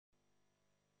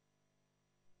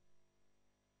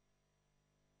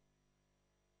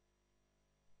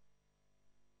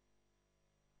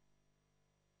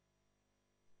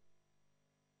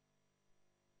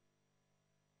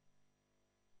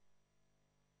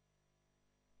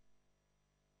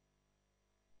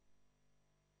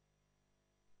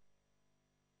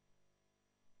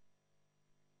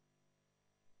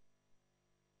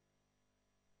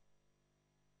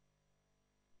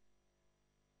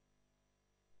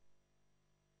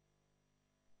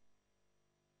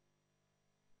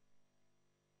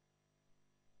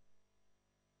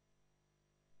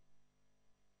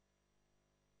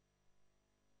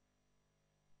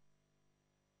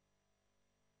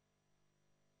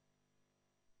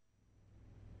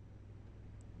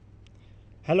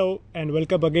Hello and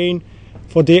welcome again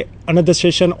for the another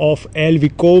session of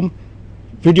LVCOM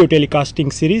video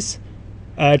telecasting series.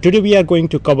 Today we are going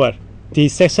to cover the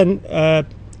session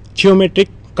geometric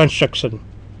construction.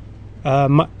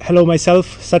 Hello, myself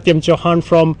Satyam Chauhan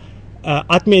from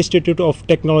Atmiya Institute of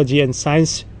Technology and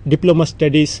Science, Diploma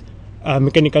Studies,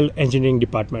 Mechanical Engineering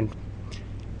Department.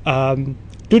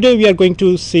 Today we are going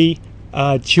to see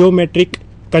geometric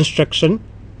construction.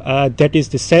 That is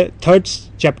the third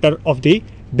chapter of the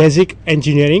basic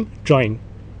engineering drawing.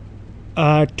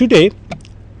 Today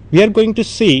we are going to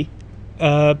see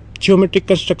geometric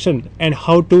construction and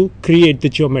how to create the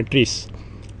geometries.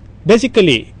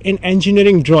 Basically, in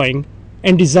engineering drawing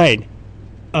and design,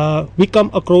 we come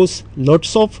across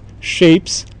lots of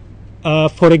shapes,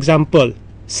 for example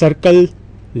circle,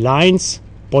 lines,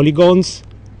 polygons,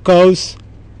 curves,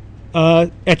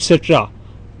 etc.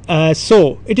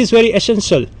 So it is very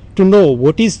essential to know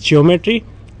what is geometry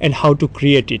and how to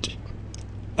create it.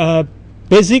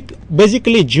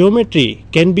 Basically, geometry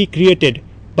can be created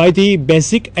by the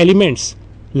basic elements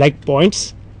like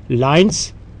points,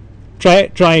 lines,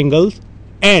 triangles,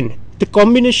 and the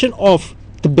combination of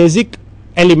the basic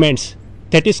elements,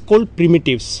 that is called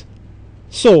primitives.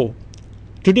 So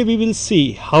today we will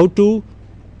see how to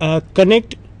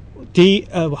connect the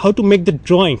how to make the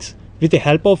drawings with the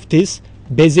help of these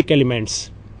basic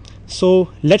elements. So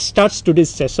let's start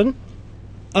today's session.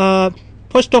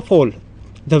 First of all,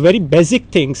 the very basic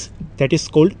things, that is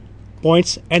called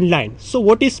points and line. So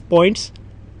what is points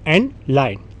and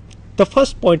line? The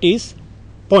first point is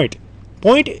point.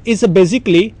 Point is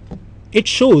basically it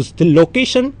shows the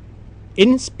location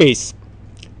in space,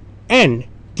 and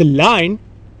the line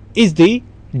is the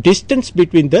distance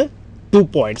between the 2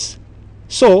 points.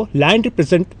 So line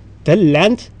represents the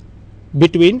length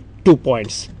between 2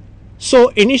 points. So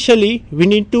initially we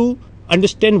need to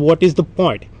understand what is the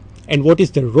point and what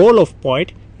is the role of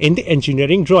point in the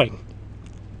engineering drawing.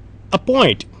 A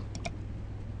point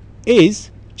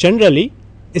is generally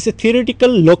a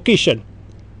theoretical location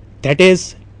that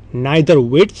is neither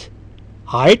width,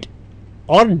 height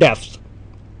or depth.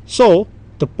 So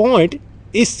the point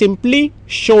is simply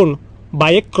shown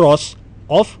by a cross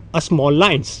of a small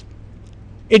lines.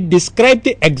 It describes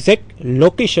the exact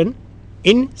location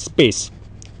in space.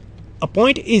 A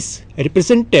point is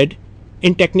represented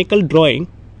in technical drawing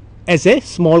as a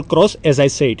small cross, as I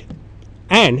said,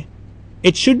 and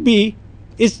it should be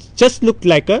just look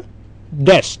like a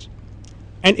dash,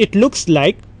 and it looks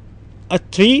like a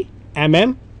 3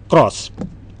 mm cross.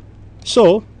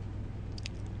 So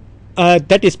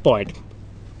that is point.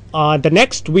 The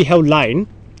next we have line,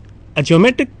 a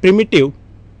geometric primitive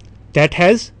that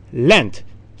has length.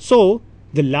 So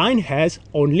the line has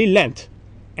only length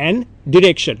and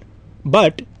direction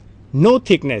but no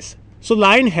thickness. So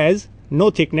line has no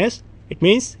thickness, it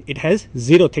means it has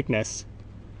zero thickness.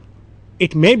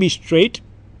 It may be straight,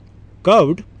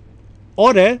 curved,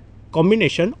 or a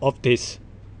combination of this.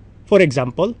 For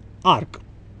example, arc.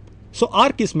 So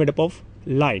arc is made up of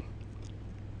line.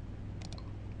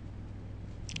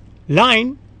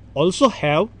 Line also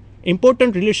have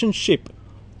important relationship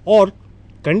or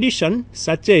condition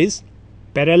such as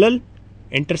parallel,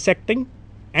 intersecting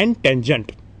and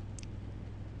tangent.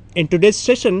 In today's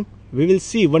session we will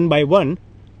see one by one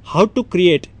how to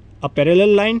create a parallel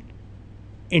line,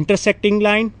 intersecting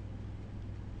line,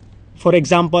 for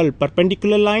example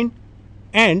perpendicular line,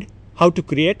 and how to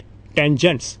create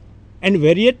tangents and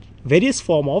various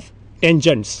form of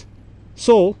tangents.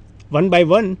 So one by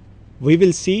one we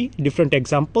will see different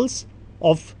examples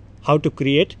of how to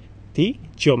create the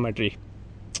geometry.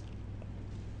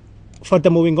 Further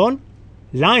moving on,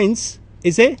 lines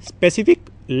is a specific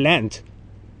length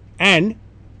and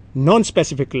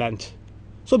non-specific length.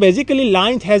 So basically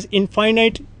line has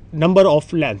infinite number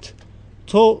of length.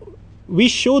 So we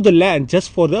show the length just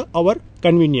for our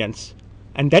convenience,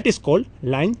 and that is called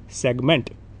line segment.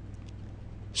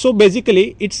 So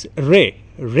basically it's ray.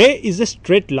 Ray is a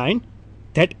straight line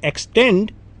that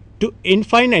extend to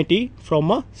infinity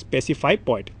from a specified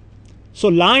point. So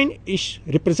line is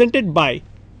represented by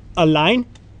a line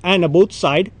and a both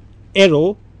side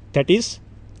arrow, that is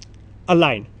a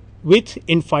line with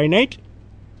infinite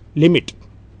limit.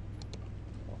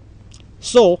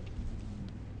 So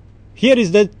here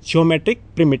is the geometric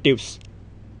primitives.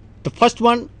 The first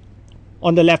one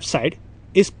on the left side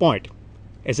is point.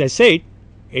 As I said,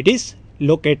 it is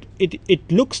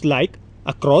it looks like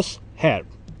a cross hair.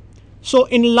 So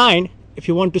in line, if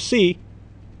you want to see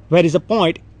where is a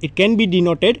point, it can be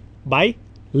denoted by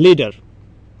leader.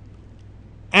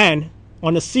 And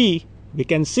on a C we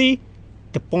can see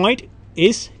the point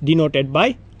is denoted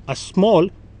by a small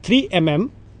 3 mm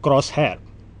crosshair.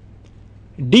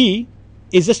 D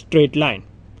is a straight line.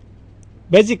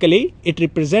 Basically, it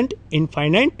represents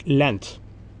infinite length.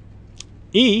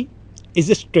 E is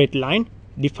a straight line,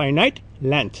 definite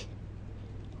length.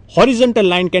 Horizontal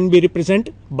line can be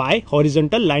represented by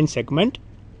horizontal line segment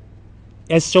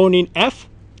as shown in F,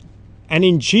 and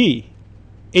in G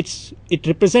it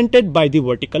represented by the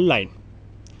vertical line.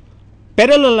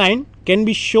 Parallel line can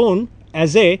be shown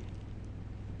as a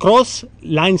cross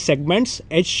line segments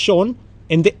as shown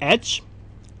in the H,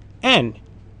 and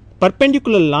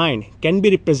perpendicular line can be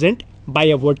represented by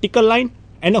a vertical line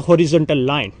and a horizontal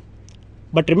line.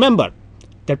 But remember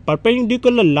that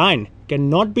perpendicular line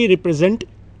cannot be represented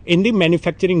in the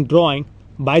manufacturing drawing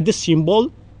by the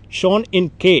symbol shown in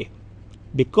K,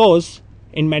 because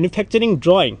in manufacturing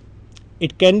drawing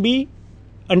it can be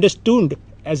understood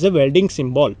as a welding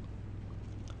symbol.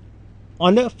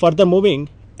 On the further moving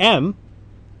M,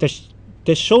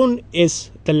 the shown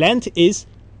is the length is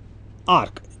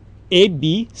arc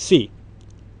ABC.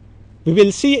 We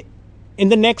will see in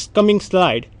the next coming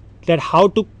slide that how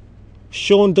to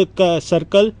show the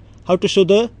circle, how to show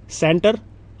the center,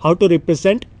 how to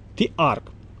represent the arc.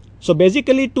 So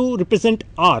basically, to represent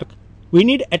arc we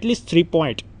need at least 3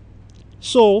 points.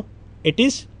 So it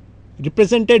is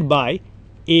represented by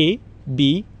A,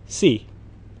 B, C,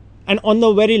 and on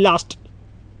the very last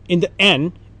in the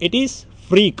N it is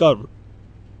free curve.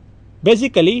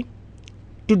 Basically,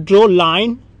 to draw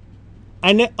line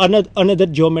and another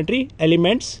geometry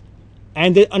elements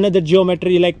and another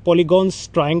geometry like polygons,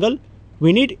 triangle,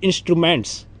 we need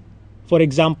instruments, for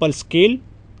example scale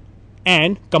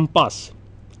and compass.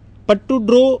 But to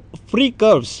draw free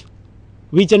curves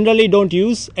we generally don't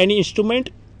use any instrument,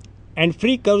 and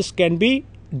free curves can be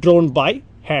drawn by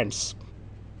hands.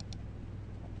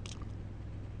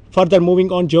 Further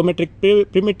moving on geometric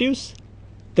primitives,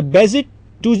 the basic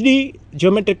 2D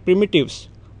geometric primitives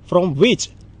from which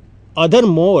other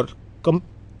more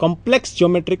complex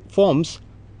geometric forms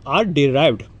are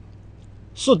derived.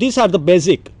 So these are the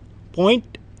basic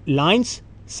point, lines,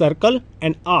 circle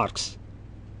and arcs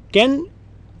can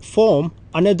form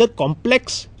another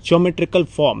complex geometrical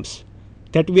forms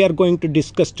that we are going to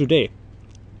discuss today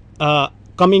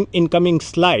coming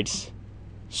slides.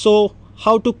 So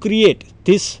how to create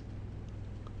this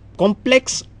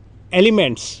complex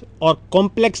elements or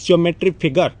complex geometric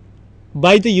figure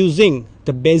by the using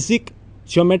the basic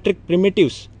geometric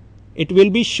primitives, it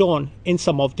will be shown in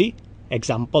some of the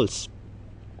examples.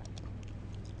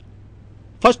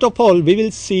 First of all, we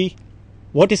will see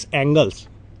what is angles.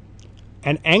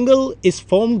 An angle is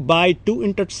formed by two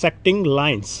intersecting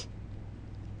lines.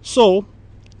 So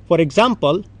for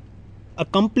example, a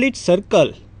complete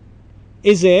circle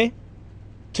is a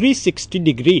 360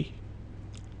 degree.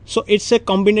 So it's a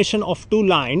combination of two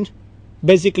lines,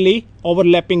 basically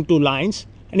overlapping two lines,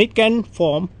 and it can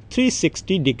form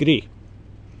 360 degree.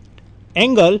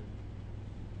 Angle,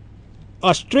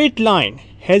 a straight line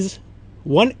has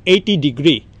 180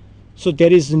 degree. So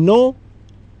there is no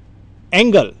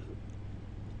angle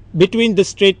between the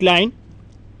straight line,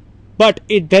 but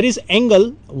there is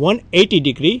angle 180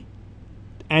 degree,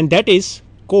 and that is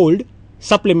called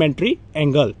supplementary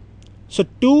angle. So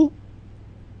two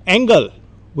angle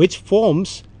which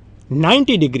forms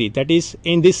 90 degree, that is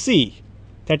in the C,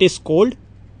 that is called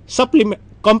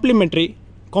complementary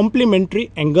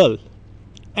angle,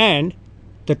 and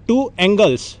the two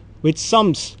angles which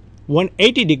sums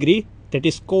 180 degree, that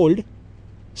is called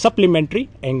supplementary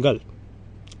angle.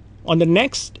 On the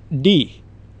next D,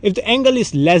 if the angle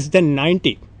is less than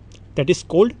 90, that is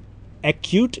called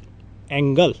acute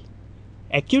angle.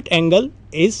 Acute angle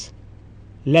is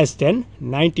less than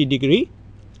 90 degree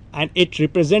and it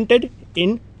represented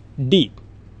in D.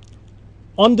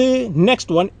 On the next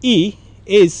one, E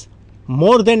is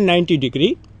more than 90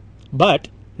 degree but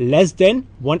less than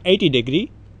 180 degree,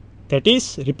 that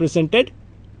is represented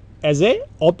as a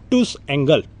obtuse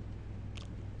angle.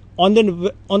 On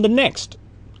the next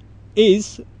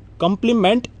is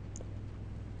complement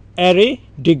array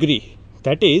degree,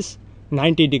 that is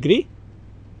 90 degree.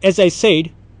 As I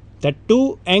said, that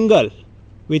two angle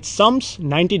which sums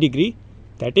 90 degree,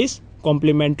 that is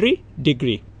complementary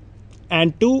degree,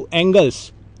 and two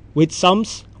angles which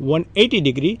sums 180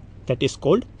 degree, that is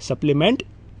called supplement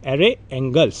array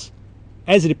angles,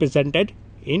 as represented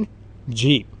in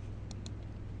G.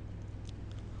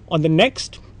 On the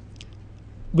next,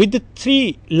 with the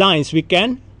three lines we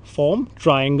can form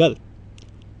triangle.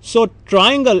 So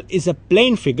triangle is a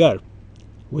plane figure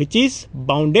which is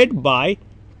bounded by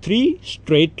three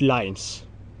straight lines.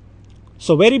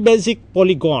 So very basic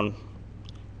polygon,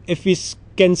 if we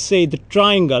can say the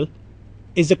triangle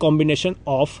is a combination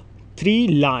of three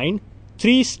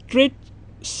straight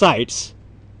sides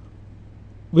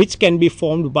which can be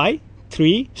formed by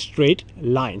three straight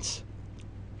lines,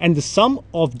 and the sum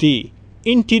of the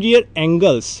interior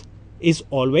angles is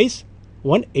always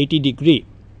 180 degree.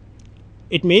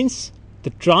 It means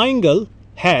the triangle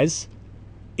has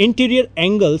interior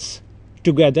angles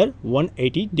together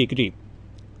 180 degree.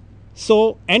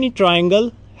 So any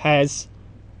triangle has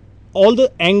all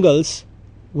the angles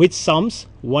which sums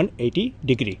 180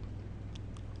 degree.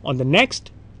 On the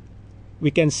next, we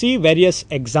can see various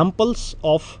examples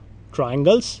of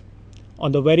triangles.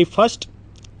 On the very first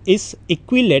is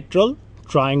equilateral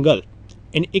triangle.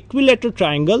 In equilateral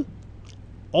triangle,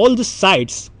 all the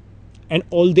sides and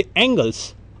all the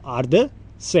angles are the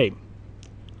same.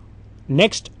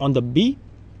 Next, on the B,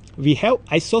 we have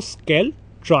isosceles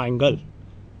triangle,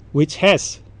 which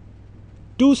has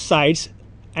two sides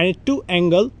and two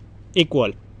angles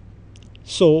equal.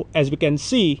 So as we can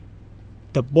see,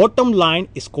 the bottom line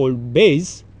is called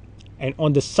base, and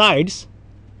on the sides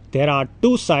there are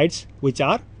two sides which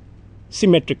are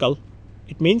symmetrical.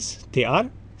 It means they are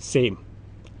same.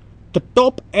 The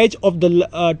top edge of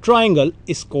the triangle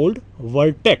is called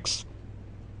vertex.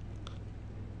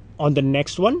 On the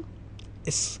next one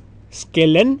is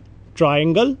scalene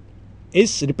triangle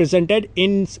is represented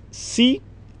in C.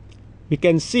 We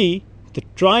can see the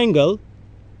triangle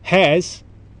has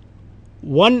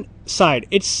one side.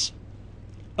 It's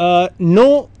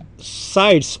no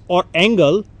sides or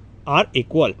angle are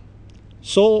equal.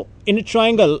 So in a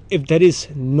triangle, if there is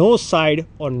no side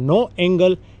or no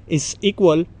angle is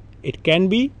equal, it can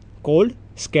be called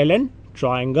scalene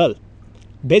triangle.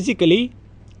 Basically,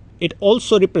 it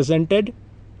also represented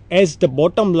as the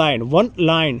bottom line, one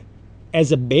line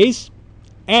as a base,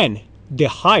 and the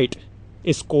height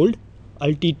is called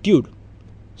altitude.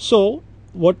 So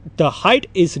what the height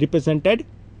is represented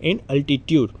in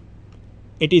altitude.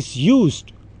 It is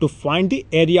used to find the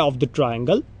area of the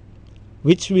triangle,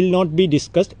 which will not be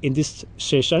discussed in this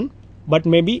session, but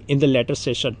maybe in the later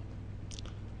session.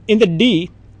 In the D,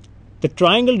 the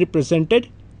triangle represented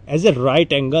as a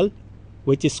right angle,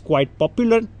 which is quite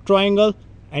popular triangle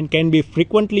and can be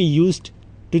frequently used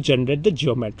to generate the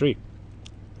geometry.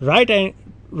 Right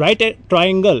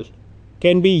triangle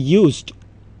can be used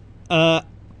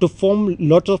to form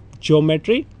lot of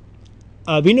geometry.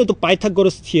 We know the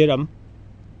Pythagoras theorem,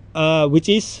 which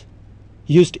is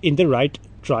used in the right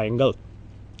triangle.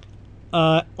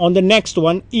 On the next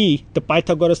one, E, the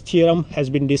Pythagoras theorem has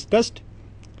been discussed.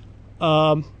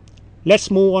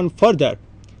 Let's move on further.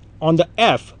 On the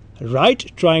F,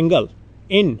 right triangle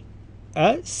in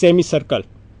a semicircle.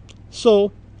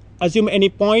 So assume any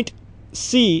point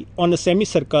C on a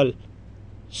semicircle.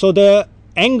 So the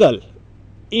angle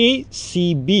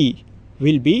ACB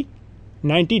will be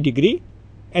 90 degree,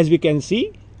 as we can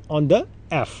see on the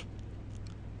F.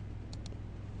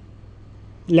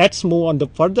 Let's move on the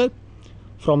further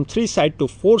from 3 sides to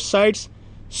 4 sides.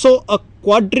 So a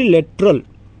quadrilateral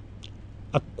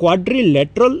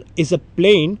is a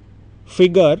plane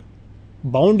figure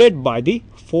bounded by the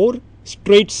 4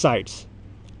 straight sides.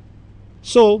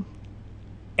 So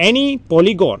any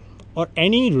polygon or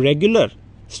any regular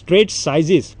straight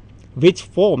sizes which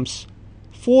forms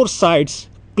 4 sides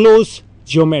close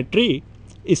geometry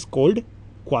is called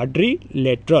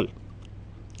quadrilateral.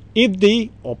 If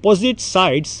the opposite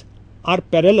sides are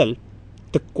parallel,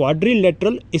 the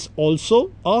quadrilateral is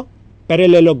also a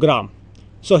parallelogram.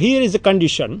 So here is the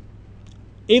condition.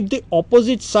 If the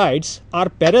opposite sides are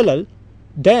parallel,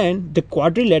 then the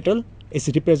quadrilateral is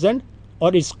represented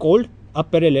or is called a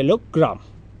parallelogram.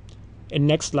 In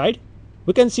next slide,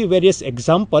 we can see various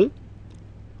examples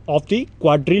of the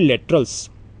quadrilaterals.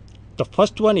 The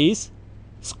first one is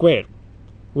square,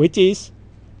 which is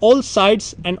all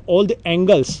sides and all the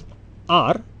angles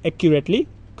are accurately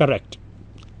correct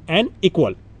and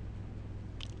equal.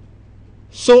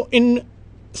 So in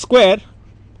square,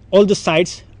 all the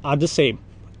sides are the same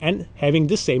and having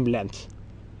the same length.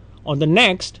 On the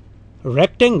next,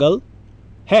 rectangle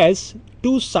has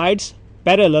 2 sides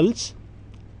parallels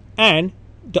and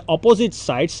the opposite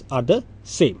sides are the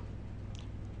same,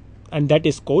 and that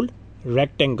is called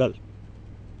rectangle.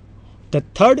 The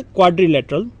third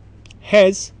quadrilateral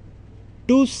has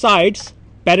 2 sides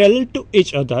parallel to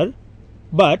each other,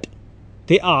 but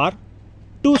they are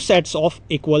 2 sets of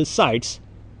equal sides.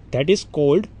 That is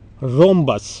called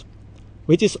rhombus,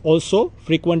 which is also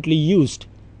frequently used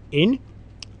in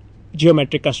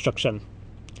geometric construction.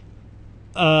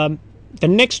 The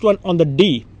next one on the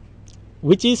D,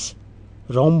 which is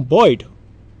rhomboid,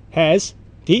 has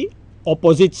the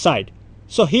opposite side.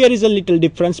 So here is a little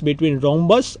difference between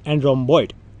rhombus and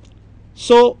rhomboid.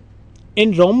 So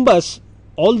in rhombus,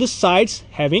 all the sides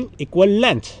having equal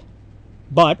length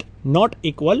but not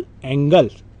equal angle.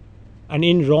 And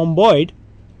in rhomboid,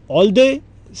 all the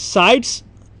sides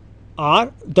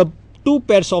are, the two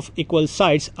pairs of equal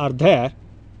sides are there,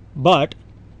 but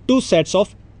two sets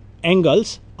of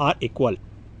angles are equal.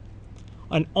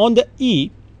 And on the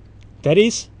E, there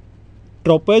is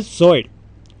trapezoid.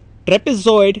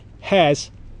 Trapezoid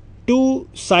has two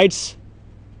sides,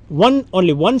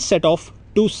 only one set of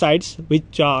two sides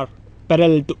which are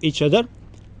parallel to each other,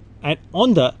 and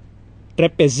on the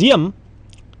trapezium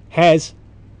has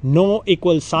no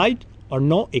equal side or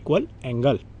no equal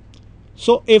angle.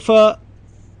 So if a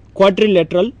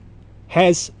quadrilateral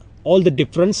has all the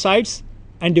different sides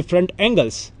and different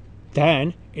angles,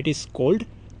 then it is called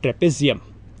trapezium.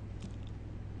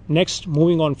 Next,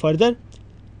 moving on further,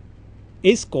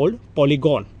 is called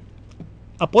polygon.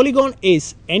 A polygon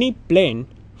is any plane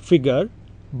figure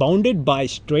bounded by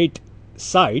straight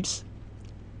sides.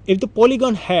 If the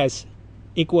polygon has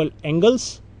equal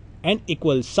angles and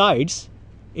equal sides,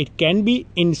 it can be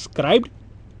inscribed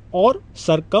or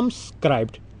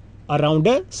circumscribed around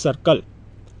a circle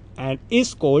and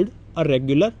is called a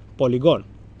regular polygon.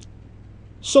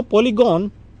 So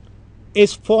polygon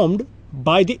is formed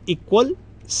by the equal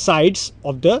sides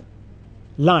of the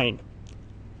line.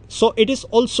 So it is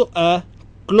also a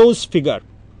closed figure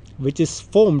which is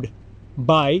formed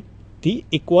by the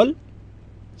equal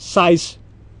size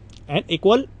and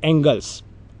equal angles.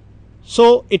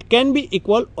 So it can be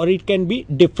equal or it can be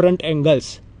different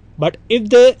angles, but if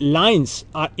the lines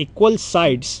are equal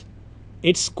sides,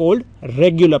 it's called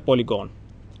regular polygon.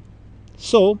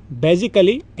 So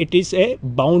basically it is a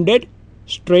bounded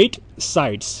straight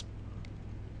sides.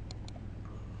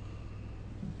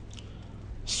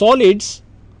 Solids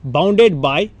bounded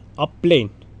by a plane.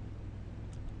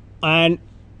 And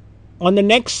on the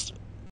next